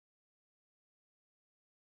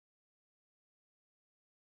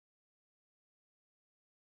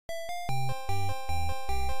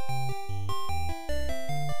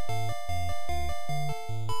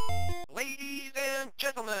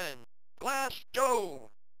gentlemen, Glass Joe.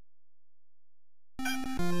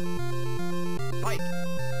 Fight.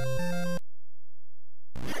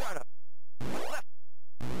 You gotta. Left.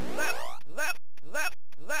 Left. Left. Left.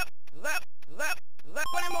 Left. Left. Left. Left.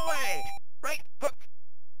 Put him away. Right hook.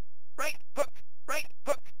 Right hook. Right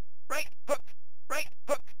hook. Right hook. Right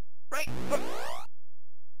hook. Right hook.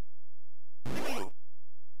 Move.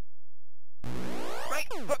 Right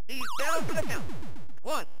hook. He's down for the count.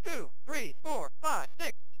 1, 2, 3, 4, 5,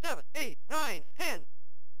 6, 7, 8, 9, 10.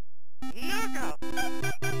 Knockout!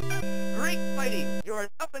 Great fighting! You're an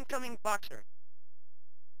up-and-coming boxer.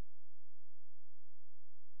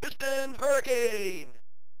 Piston Hurricane!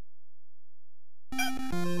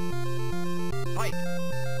 Fight!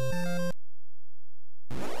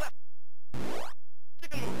 Left!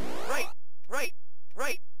 Stick and move! Right! Right!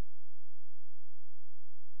 Right!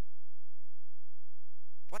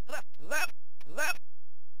 What left? Left! Left!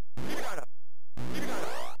 You gotta! You gotta!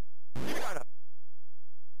 You gotta!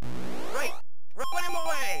 Right! Put him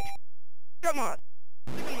away! Come on!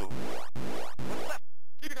 You can move! What's left?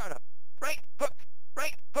 You gotta! Right hook!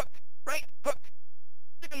 Right hook! Right hook!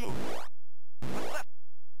 You can move! What's left?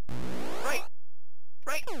 Right!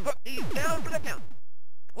 Right hook! He's down for the count!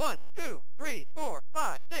 1, 2, 3, 4,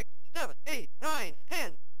 5, 6, 7, 8, 9,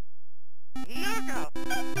 10. Knockout!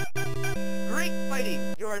 Great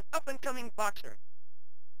fighting! You're an up-and-coming boxer.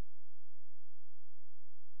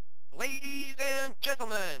 Ladies and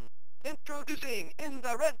gentlemen, introducing in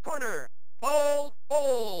the red corner, Bald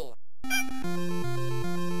Bull.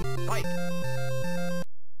 Fight.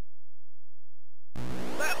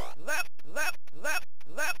 Left, left, left, left,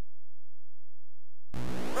 left.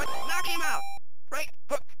 Right, knock him out. Right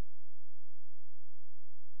hook.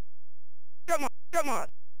 Come on, come on.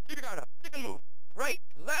 You gotta, you can move. Right,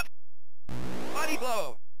 left. Body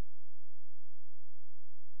blow.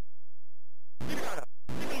 You gotta,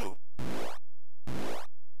 you can move.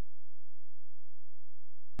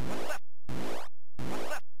 What's left? What's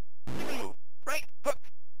left? You can move. Right hook.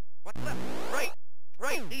 What's left? Right.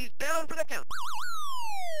 Right. He's down for the count.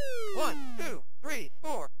 1, 2, 3,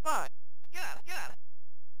 4, 5. Got it. Got it.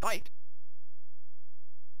 Fight.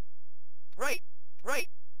 Right. Right.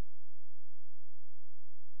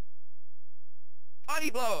 Body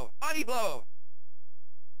blow. Body blow.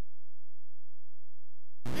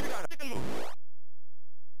 You got it. You can move.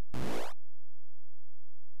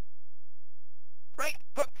 Right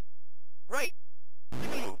hook. Right. You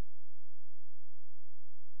can move.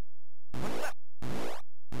 What's left?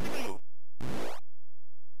 You can move.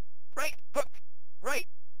 Right hook. Right.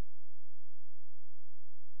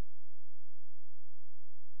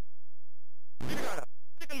 You got it.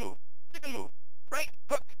 You can move. You can move. Right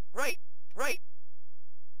hook. Right. Right.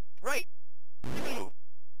 Right. You can move.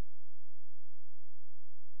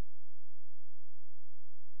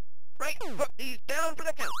 Right hook. He's down for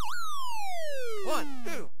the count. 1,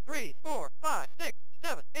 2, 3, 4, 5, 6,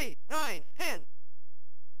 7, 8, 9, 10.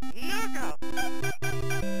 Knockout!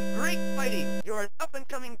 Great fighting! You're an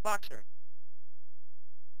up-and-coming boxer.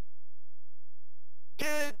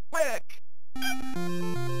 Kid Wick!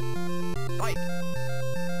 Fight!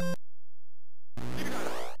 You got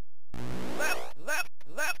it. Left, left,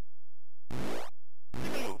 left. You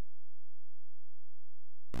can move.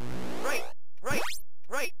 Right, right,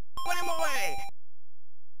 right. Put him away!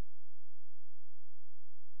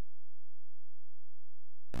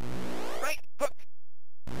 Right hook.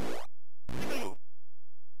 You can move.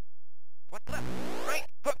 What's left? Right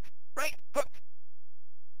hook. Right hook.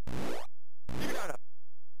 You got it.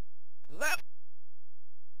 Left.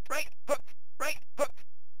 Right hook. Right hook.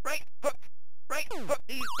 Right hook. Right hook.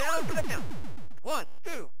 He's down for the count. 1,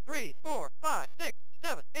 2, 3, 4, 5, 6,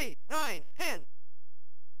 7, 8, 9, 10.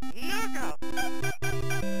 Knockout!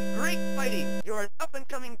 Great fighting! You're an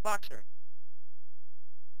up-and-coming boxer.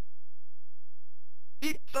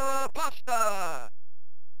 Pizza pasta!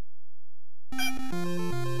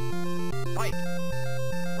 Fight!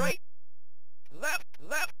 Right! Left!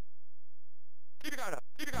 Left! You got it!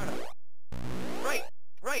 You got it! Right!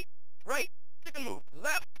 Right! Right! You can move!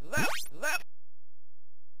 Left! Left! Left!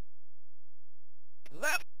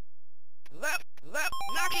 Left! Left! Left!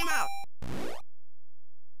 Knock him out!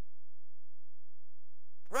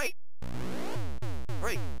 Right!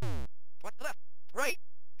 Right! What's left? Right!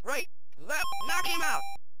 Right! Left! Knock him out!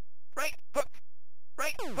 Right hook!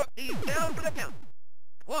 Right hook! He's down for the count!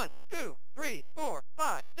 1, 2, 3, 4,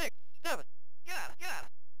 5, 6, 7. Got it! Got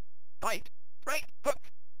it! Fight! Right hook!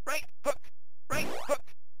 Right hook! Right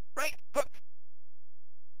hook! Right hook!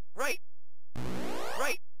 Right!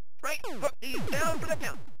 Right! Right hook! He's down for the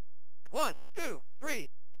count! 1, 2, 3.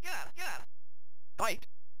 Got it! Got it! Fight!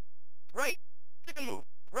 Right! You can move!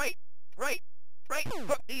 right,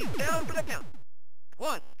 hook, he's down for the count.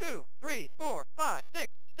 1, 2, 3, 4, 5, 6,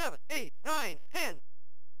 7, 8, 9, 10.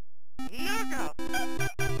 Knockout!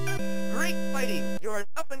 Great fighting! You're an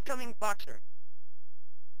up-and-coming boxer.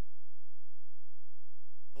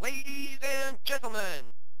 Ladies and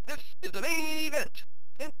gentlemen, this is the main event.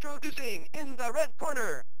 Introducing in the red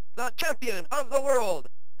corner, the champion of the world,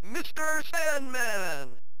 Mr. Sandman.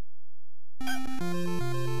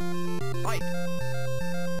 Fight.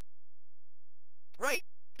 Right,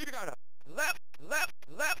 you got it. Left, left,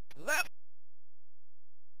 left, left.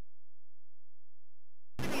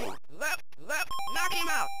 Left, left, knock him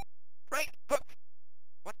out. Right, hook.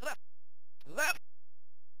 What's left? Left.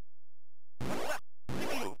 What's left?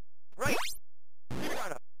 Move. Right. You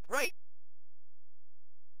got it. Right.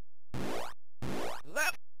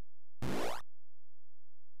 Left.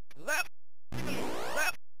 Left.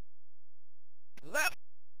 Left. Left.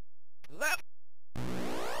 Left.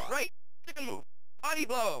 Right. Chicken move. Body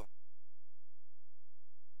blow.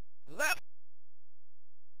 Left.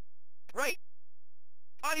 Right.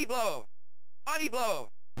 Body blow. Body blow.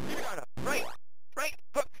 You got it. Right. Right.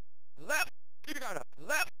 Hook. Left. You got it.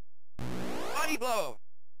 Left. Body blow.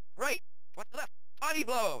 Right. What's left? Body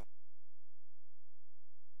blow.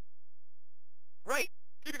 Right.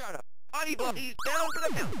 You got it. Body blow. He's down for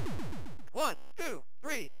the count. 1, 2,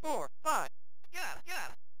 3, 4, 5. Yeah.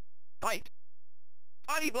 Fight.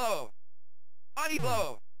 Body blow. Body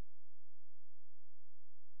blow.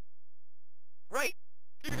 Right.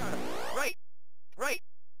 You got it. Right. Right.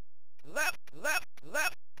 Left, left,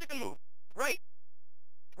 left. Chicken move. Right.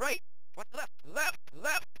 Right. What's left? Left,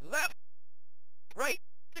 left, left. Right.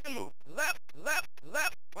 Chicken move. Left, left,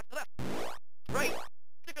 left. What's left? Right.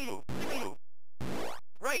 Chicken move. Chicken move.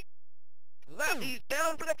 Right. Left. He's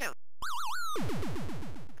down for the count.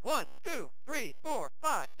 1, 2, 3, 4,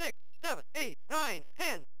 5.